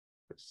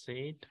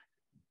 Proceed.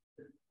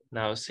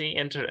 Now see,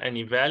 enter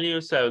any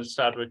value. So I will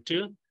start with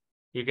 2.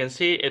 You can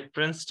see it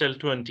prints till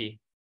 20.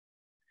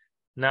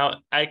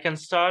 Now I can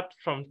start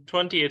from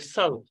 20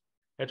 itself.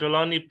 It will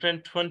only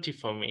print 20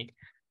 for me.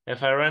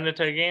 If I run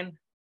it again,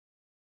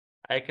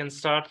 I can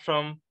start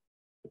from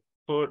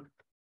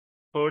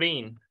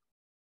 14.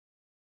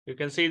 You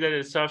can see that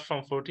it starts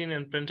from 14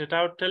 and print it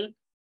out till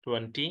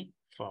 20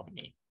 for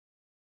me.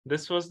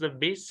 This was the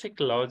basic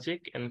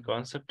logic and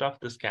concept of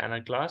the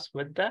scanner class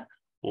with the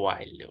while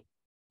loop.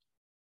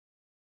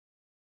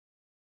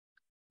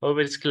 Hope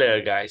it's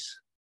clear, guys.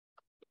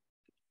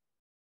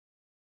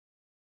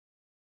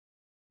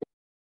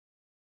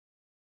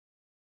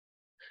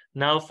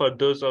 Now, for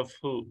those of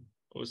who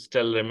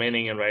still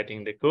remaining and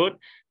writing the code,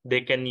 they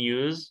can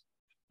use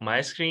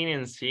my screen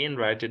and see and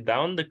write it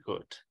down the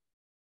code.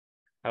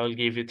 I will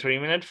give you 3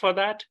 minutes for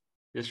that.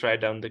 Just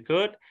write down the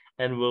code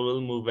and we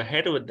will move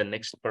ahead with the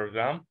next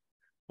program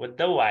with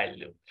the while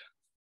loop.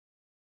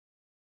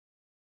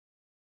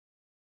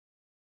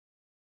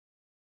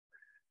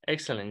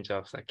 Excellent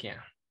job, Sakia.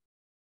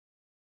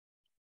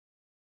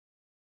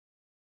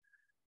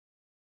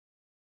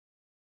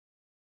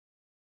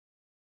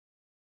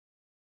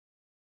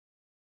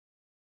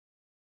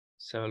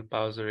 So I'll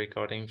pause the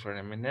recording for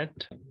a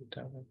minute.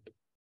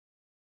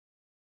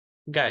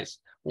 Guys,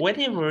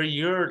 whenever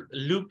you're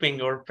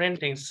looping or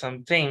printing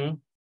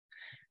something,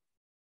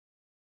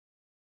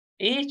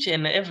 each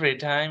and every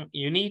time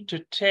you need to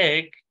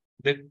take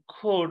the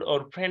code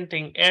or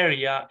printing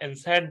area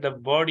inside the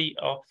body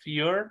of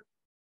your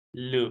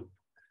loop.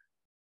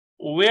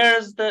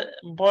 Where's the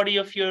body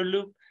of your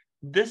loop?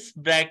 This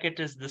bracket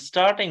is the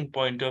starting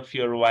point of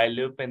your while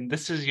loop, and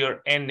this is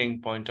your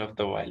ending point of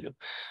the while loop.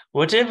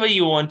 Whatever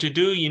you want to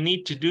do, you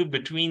need to do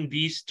between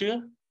these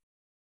two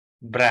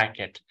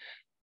brackets.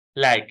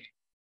 Like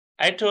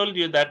I told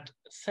you that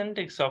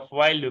syntax of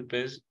while loop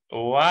is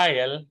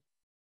while.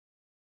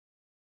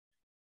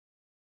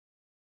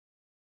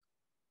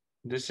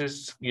 This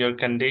is your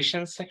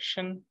condition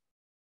section.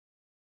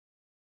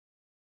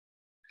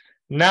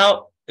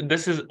 Now,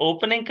 this is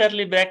opening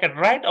curly bracket.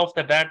 Right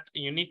after that,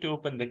 you need to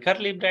open the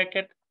curly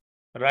bracket,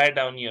 write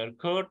down your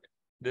code.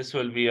 This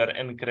will be your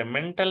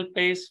incremental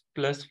pace,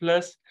 plus,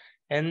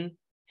 and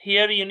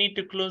here you need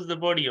to close the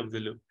body of the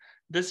loop.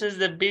 This is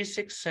the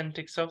basic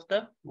syntax of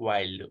the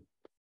while loop.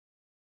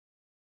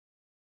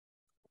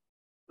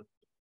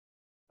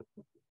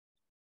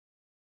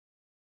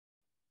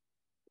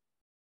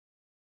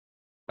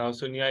 Now,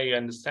 Sunya, you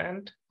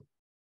understand?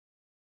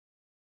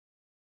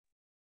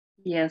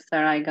 Yes,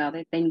 sir, I got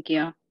it. Thank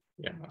you.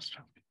 Yeah,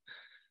 master.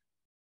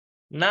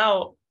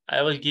 Now,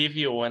 I will give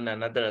you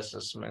another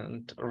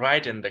assessment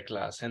right in the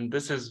class, and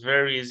this is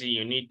very easy.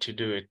 You need to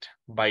do it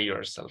by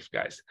yourself,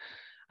 guys.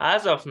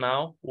 As of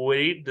now, we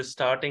read the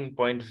starting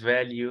point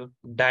value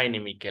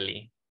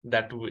dynamically.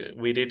 That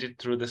we did it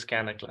through the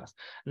scanner class.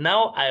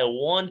 Now I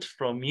want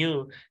from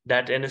you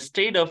that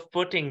instead of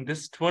putting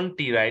this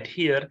 20 right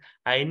here,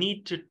 I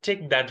need to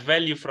take that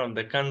value from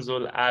the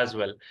console as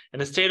well.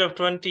 And instead of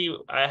 20,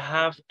 I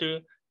have to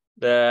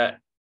the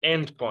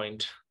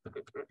endpoint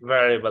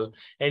variable.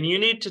 And you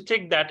need to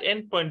take that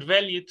endpoint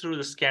value through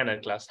the scanner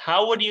class.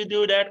 How would you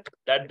do that?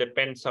 That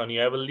depends on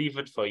you. I will leave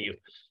it for you.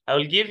 I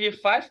will give you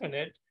 5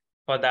 minutes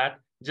for that.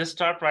 Just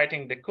start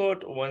writing the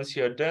code. Once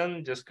you're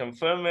done, just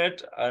confirm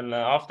it. And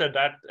after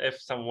that,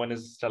 if someone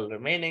is still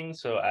remaining,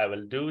 so I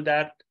will do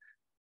that.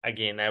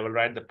 Again, I will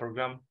write the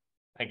program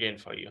again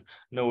for you.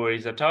 No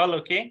worries at all,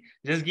 okay?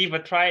 Just give a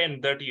try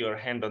and dirty your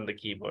hand on the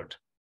keyboard.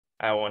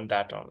 I want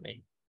that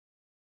only.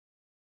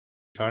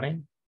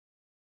 Recording.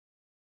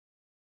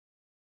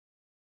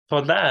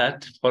 For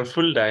that, for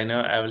full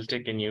dyno, I will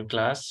take a new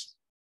class.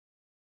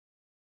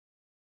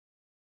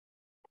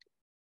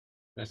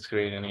 Let's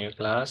create a new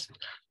class.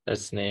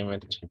 Let's name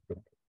it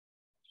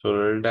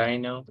full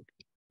dyno.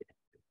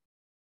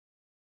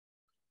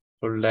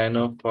 Full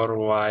dyno for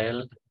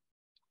while.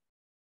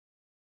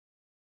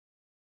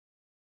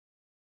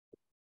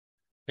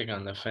 Click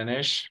on the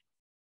finish.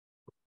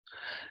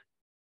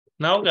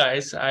 Now,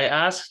 guys, I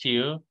asked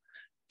you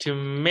to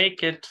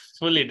make it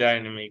fully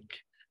dynamic.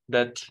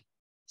 That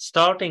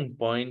starting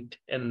point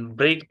and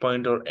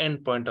breakpoint or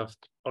endpoint of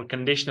or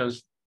conditional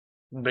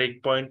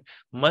breakpoint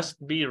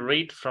must be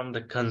right from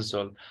the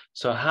console.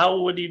 So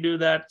how would you do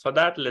that? For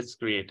that, let's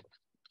create.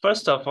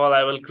 First of all,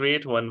 I will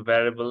create one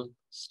variable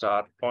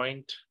start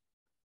point.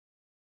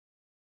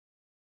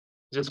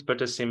 Just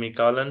put a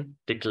semicolon,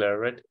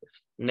 declare it.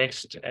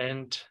 Next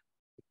end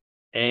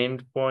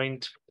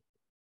point.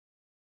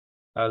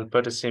 I'll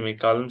put a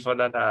semicolon for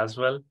that as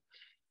well.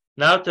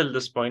 Now till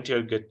this point,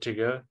 you're good to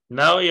go.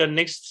 Now your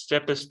next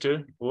step is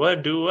to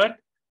do what?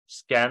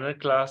 Scanner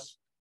class,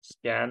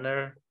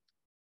 scanner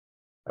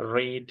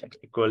read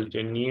equal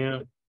to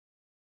new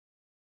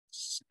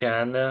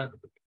scanner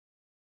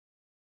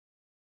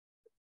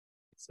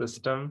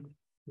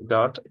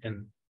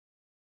system.in.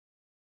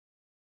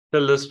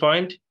 Till this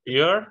point,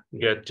 you're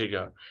good to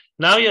go.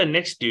 Now your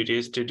next duty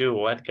is to do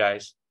what,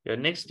 guys? Your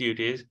next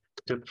duty is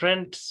to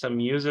print some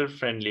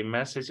user-friendly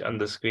message on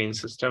the screen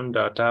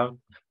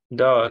system.out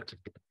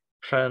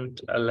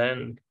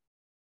 .println.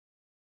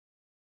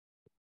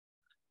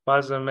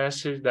 Pass a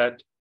message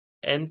that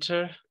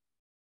enter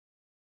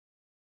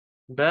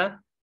the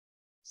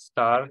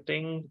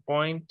starting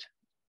point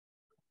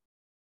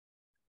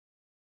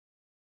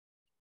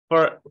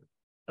for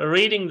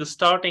reading the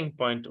starting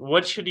point,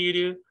 what should you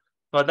do?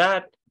 For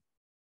that,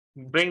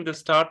 bring the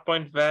start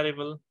point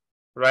variable,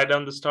 write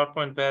down the start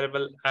point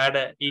variable, add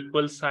an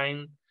equal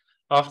sign.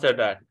 After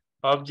that,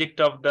 object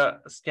of the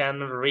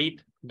scanner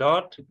read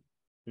dot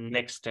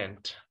next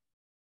int.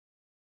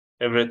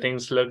 Everything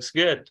looks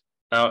good.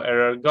 Now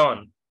error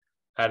gone.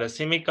 Add a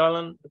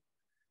semicolon.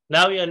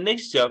 Now your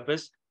next job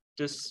is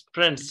to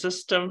print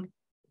system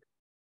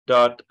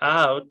dot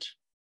out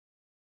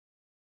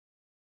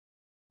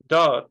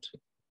dot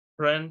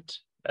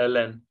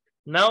println.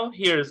 Now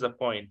here's the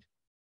point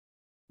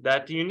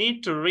that you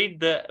need to read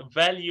the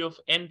value of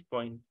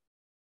endpoint.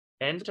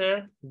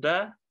 Enter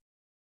the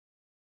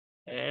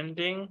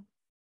ending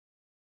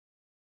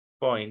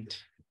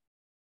point.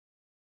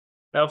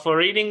 Now for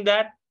reading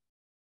that,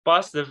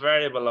 pass the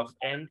variable of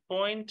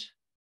endpoint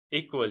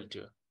equal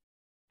to.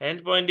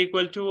 Endpoint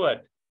equal to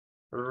what?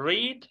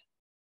 Read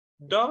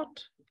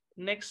dot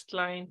next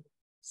line.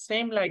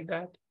 Same like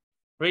that.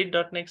 Read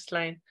dot next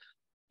line.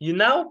 You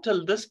now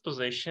till this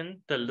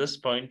position, till this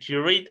point,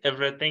 you read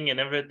everything and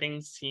everything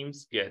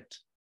seems good.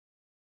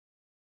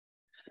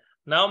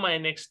 Now my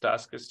next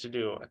task is to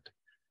do what?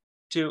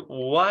 To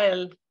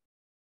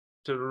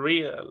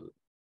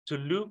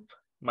loop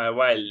my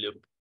while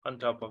loop. On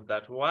top of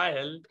that,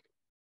 while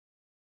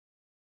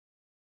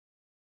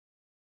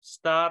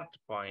start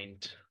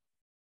point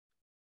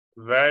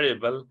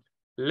variable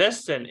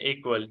less than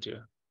equal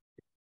to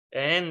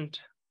end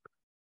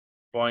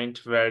point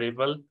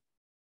variable.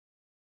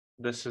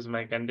 This is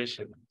my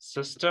condition.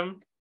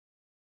 System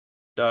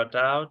dot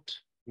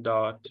out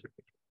dot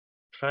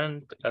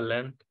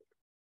println.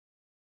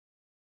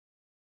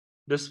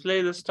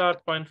 Display the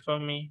start point for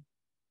me.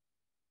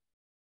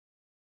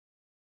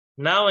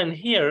 Now in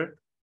here,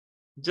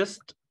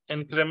 just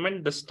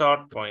increment the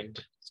start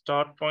point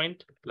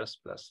plus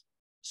plus.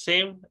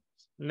 Same,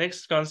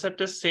 next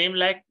concept is same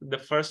like the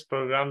first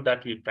program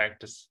that we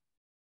practice.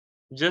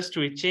 Just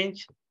we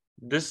change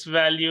this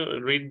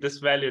value, read this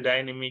value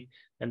dynamic,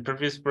 and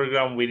previous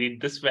program we read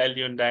this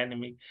value in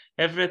dynamic.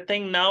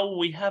 Everything now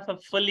we have a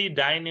fully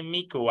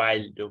dynamic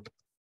while loop.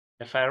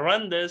 If I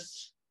run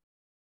this,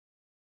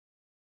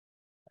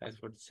 I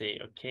would say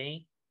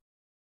okay.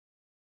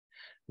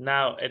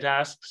 Now it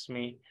asks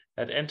me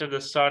that enter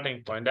the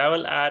starting point. I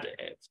will add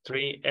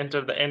 3,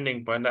 enter the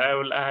ending point. I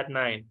will add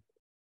 9.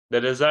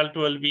 The result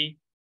will be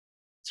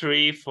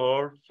 3,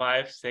 4,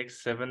 5,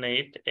 6, 7,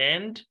 8,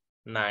 and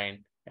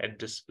 9. It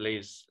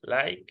displays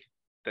like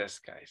this,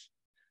 guys.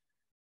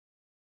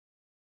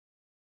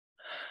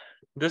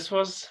 This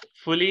was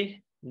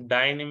fully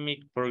dynamic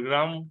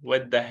program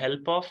with the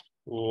help of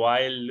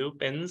while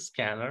loop in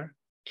scanner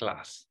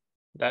class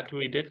that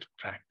we did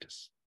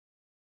practice.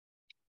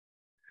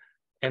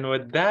 And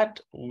with that,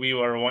 we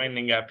were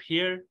winding up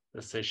here.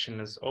 The session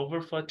is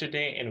over for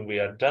today and we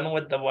are done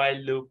with the while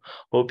loop.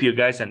 Hope you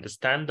guys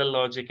understand the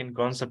logic and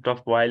concept of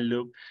while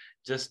loop.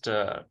 Just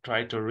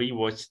try to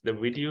rewatch the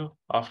video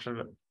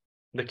after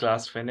the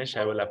class finish.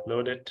 I will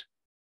upload it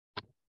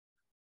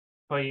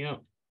for you.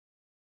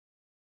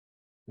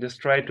 Just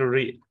try to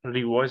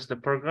rewatch the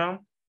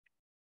program.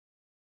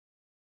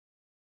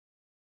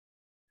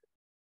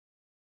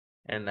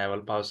 And I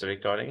will pause the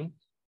recording.